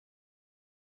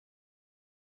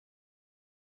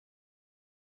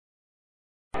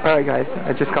Alright guys,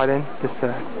 I just got in this the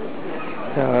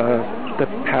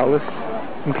palace,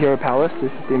 Imperial Palace.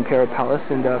 This is the Imperial Palace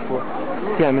in for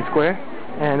Tiananmen Square,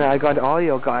 and I got an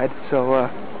audio guide, so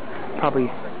probably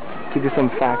give you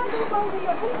some facts.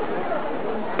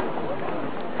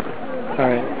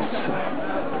 Alright,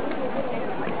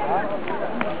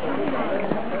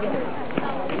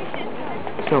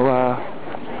 so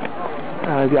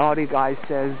the audio guide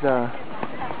says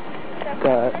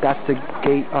that's the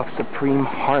gate of supreme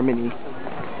harmony.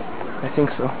 I think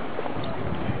so.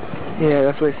 Yeah,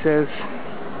 that's what it says.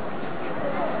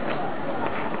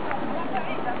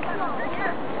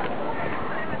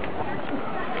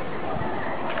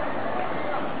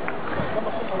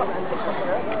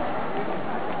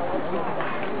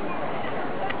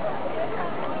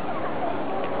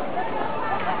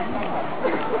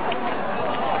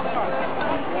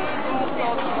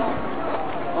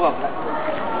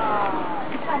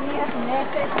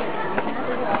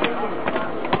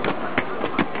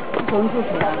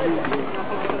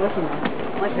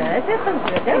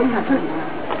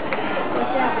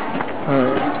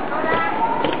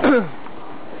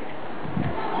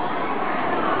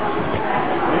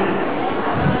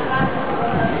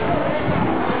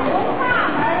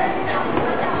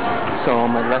 So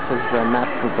on my left is the map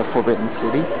of the Forbidden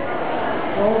City.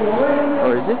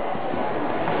 Or is it?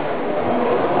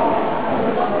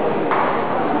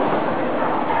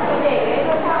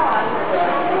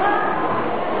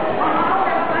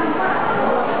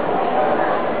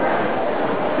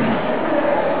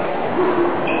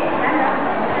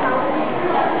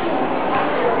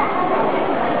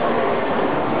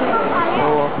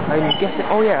 I'm guessing.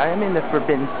 Oh yeah, I am in the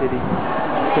Forbidden City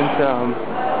since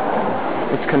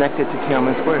it's connected to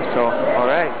Tiananmen Square. So all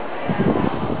right.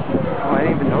 Oh, I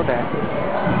didn't even know that.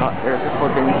 Oh, there's the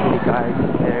Forbidden City, guys.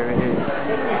 There it is.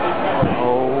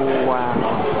 Oh wow.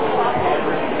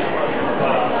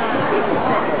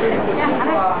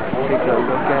 Take a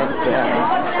look at that.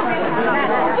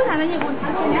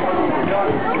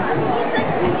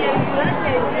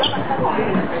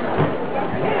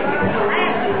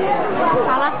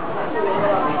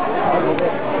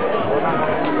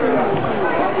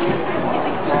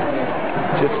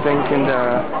 Just thinking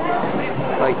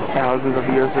like thousands of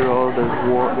years ago,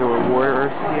 there were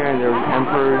warriors here and there were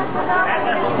emperors.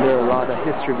 There are a lot of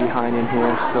history behind in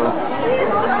here, so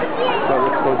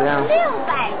let's go down.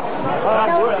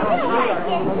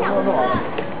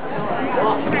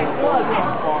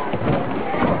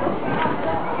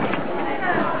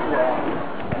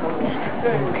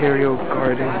 Imperial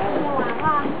Garden.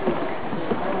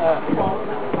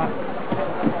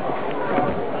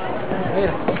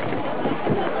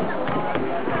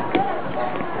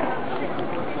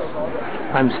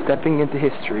 I'm stepping into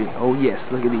history. Oh yes,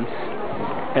 look at these.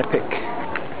 Epic.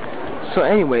 So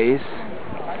anyways,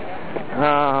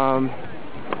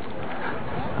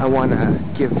 I want to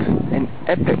give an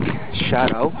epic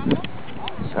shout out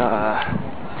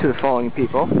to the following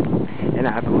people, and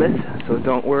I have a list, so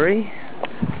don't worry.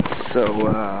 So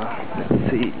let's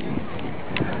see.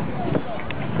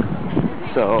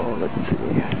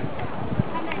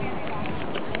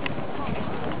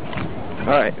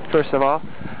 Alright, first of all,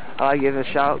 I'll give a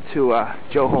shout out to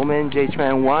Joe Holman,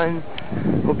 JHman1.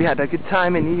 Hope you had a good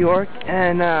time in New York,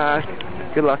 and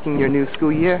good luck in your new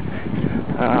school year.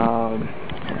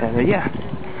 Yeah.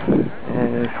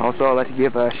 And also I'd like to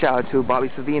give a shout out to Bobby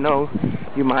Savino,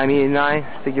 you Miami 89.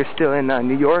 I think you're still in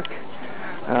New York.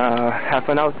 Have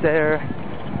fun out there,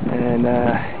 and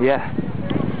yeah.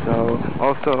 So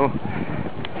also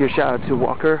give a shout out to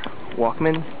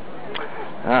Walkman.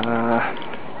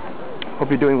 Hope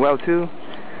you're doing well too.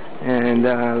 And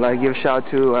I'd like to give a shout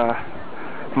out to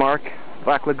Mark,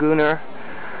 Black Lagooner.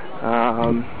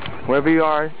 Wherever you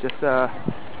are, just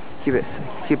keep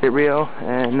it real,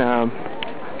 and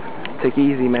take it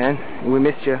easy, man. We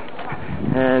missed you.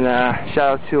 And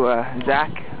shout out to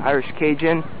Zach, Irish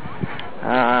Cajun.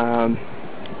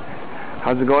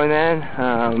 How's it going, man?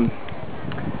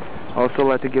 Also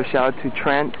like to give a shout out to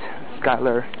Trent,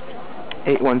 Skylar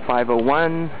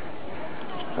 81501.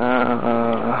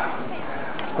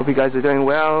 Hope you guys are doing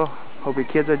well. Hope your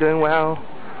kids are doing well.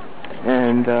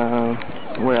 And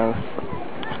what else?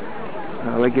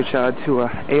 I'd like to give a shout out to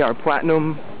AR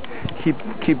Platinum.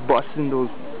 Keep busting those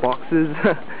boxes.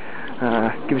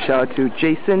 Give a shout out to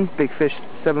Jason, Big Fish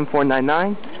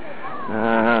 7499.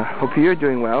 Hope you're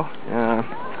doing well.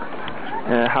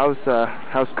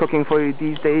 How's cooking for you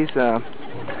these days?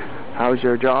 How's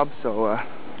your job? So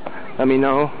let me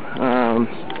know.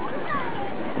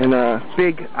 And a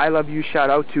big I love you shout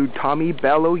out to Tommy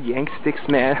Bello Yank Sticks,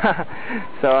 man.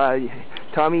 So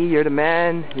Tommy, you're the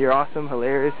man. You're awesome,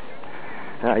 hilarious.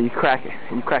 you crack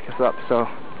us up. So,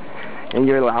 and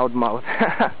you're loud mouth,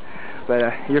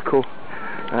 but you're cool.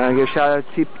 Give a shout out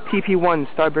to TP1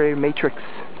 Starberry Matrix.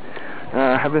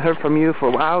 Haven't heard from you for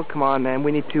a while. Come on, man,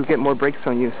 we need to get more breaks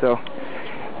on you. So,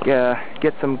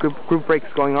 get some group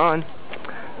breaks going on.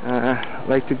 I'd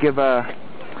like to give a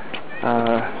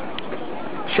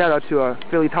shout out to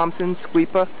Philly Thompson,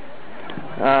 Squeepa,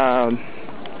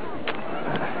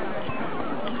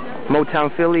 Motown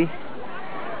Philly,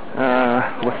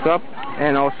 what's up,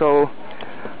 and also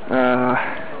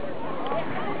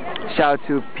shout out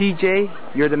to PJ,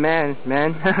 you're the man,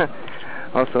 man.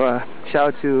 Also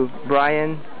shout out to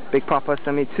Brian, Big Papa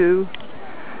 72,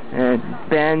 and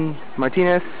Ben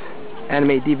Martinez,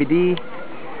 Anime DVD,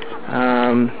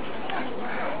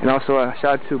 and also a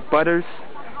shout out to Butters,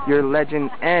 you're a legend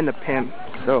and a pimp,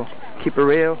 so keep it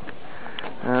real.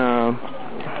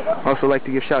 Also like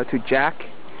to give a shout out to Jack,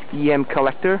 EM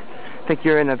Collector. I think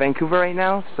you're in Vancouver right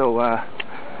now, so I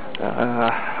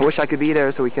wish I could be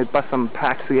there so we could bust some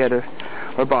packs together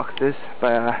or boxes,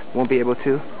 but I won't be able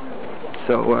to.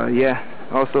 So yeah.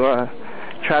 Also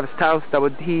Travis Taus, Double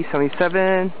D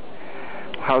 77.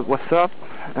 What's up?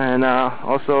 And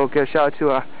also give a shout out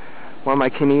to one of my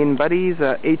Canadian buddies,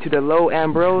 A to the Low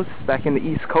Ambrose, back in the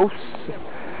East Coast.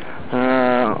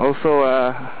 Also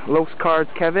Los Cards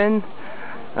Kevin.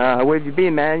 Where have you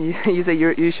been, man? You say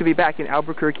you should be back in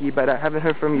Albuquerque, but I haven't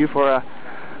heard from you for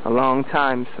a long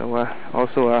time. So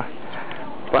also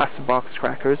Blast Box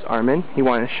Crackers Armin, he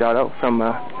wanted a shout out from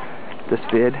this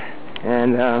vid,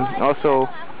 and also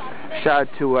shout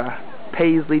out to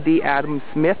Paisley D. Adam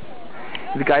Smith.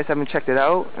 If you guys haven't checked it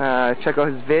out, check out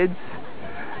his vids.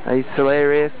 He's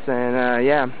hilarious, and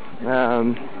yeah,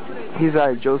 he's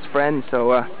Joe's friend,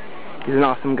 so he's an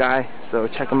awesome guy. So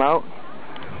check him out.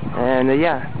 And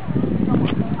yeah,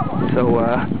 so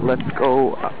let's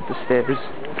go up the stairs.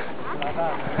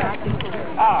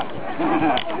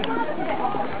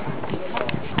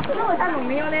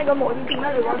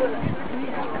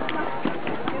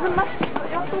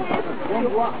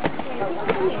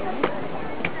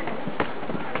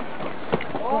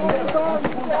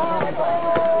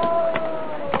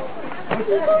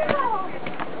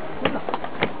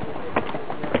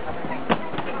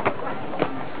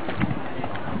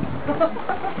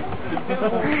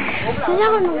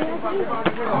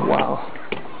 Oh, wow.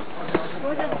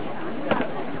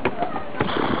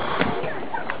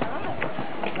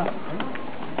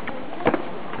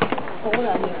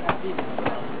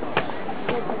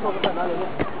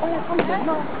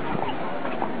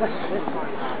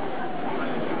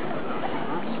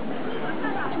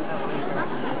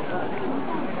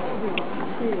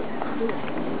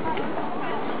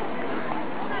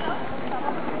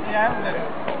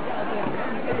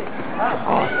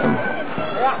 Awesome.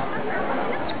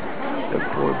 The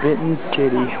Forbidden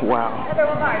City. Wow.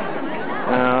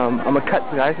 I'm gonna cut,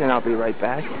 guys, and I'll be right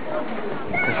back.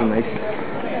 There's a nice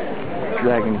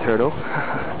dragon turtle.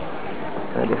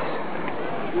 That is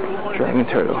dragon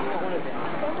turtle.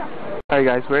 Alright,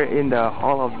 guys, we're in the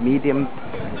Hall of Medium.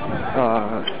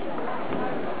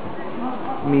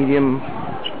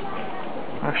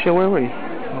 Actually, where were we? The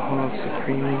Hall of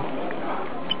Supreme.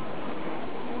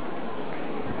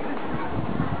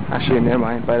 Actually, never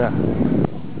mind. But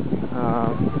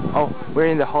oh, we're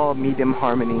in the Hall of Medium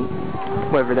Harmony,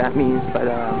 whatever that means. But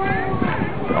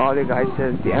the audio guy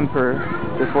says the Emperor,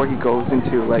 before he goes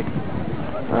into like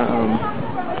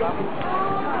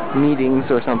meetings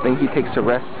or something, he takes a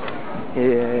rest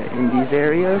in these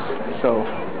areas. So.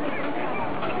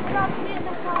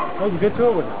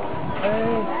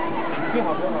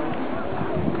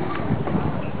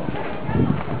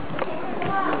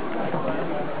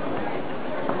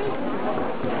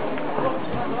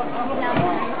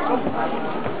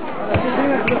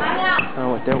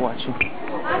 What they're watching.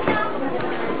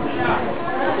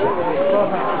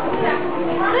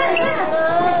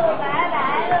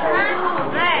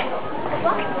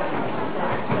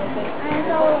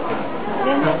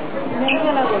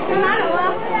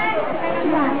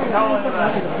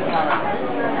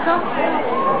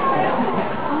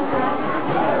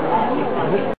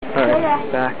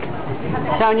 Alright, back.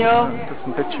 Took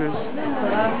some pictures.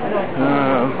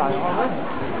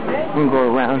 I'm gonna go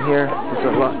around here. There's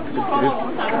a lot to do.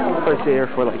 I'll stay here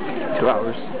for like 2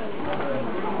 hours.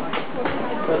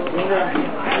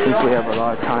 Since we have a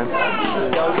lot of time.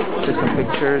 Just some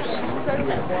pictures.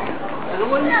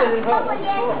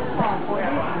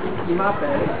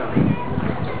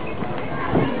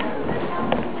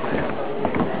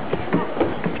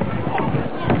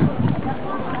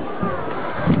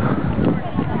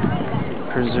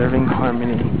 Preserving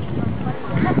harmony.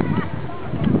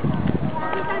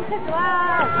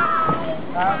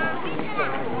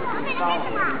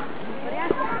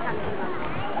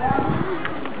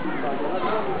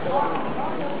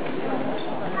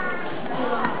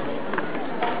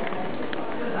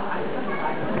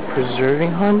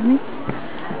 Preserving honey?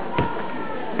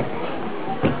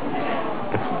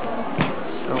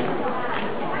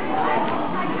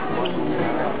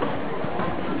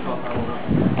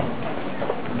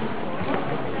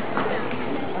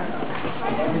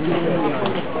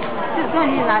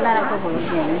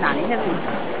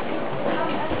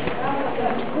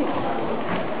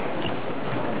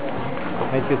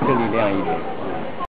还就这里亮一点。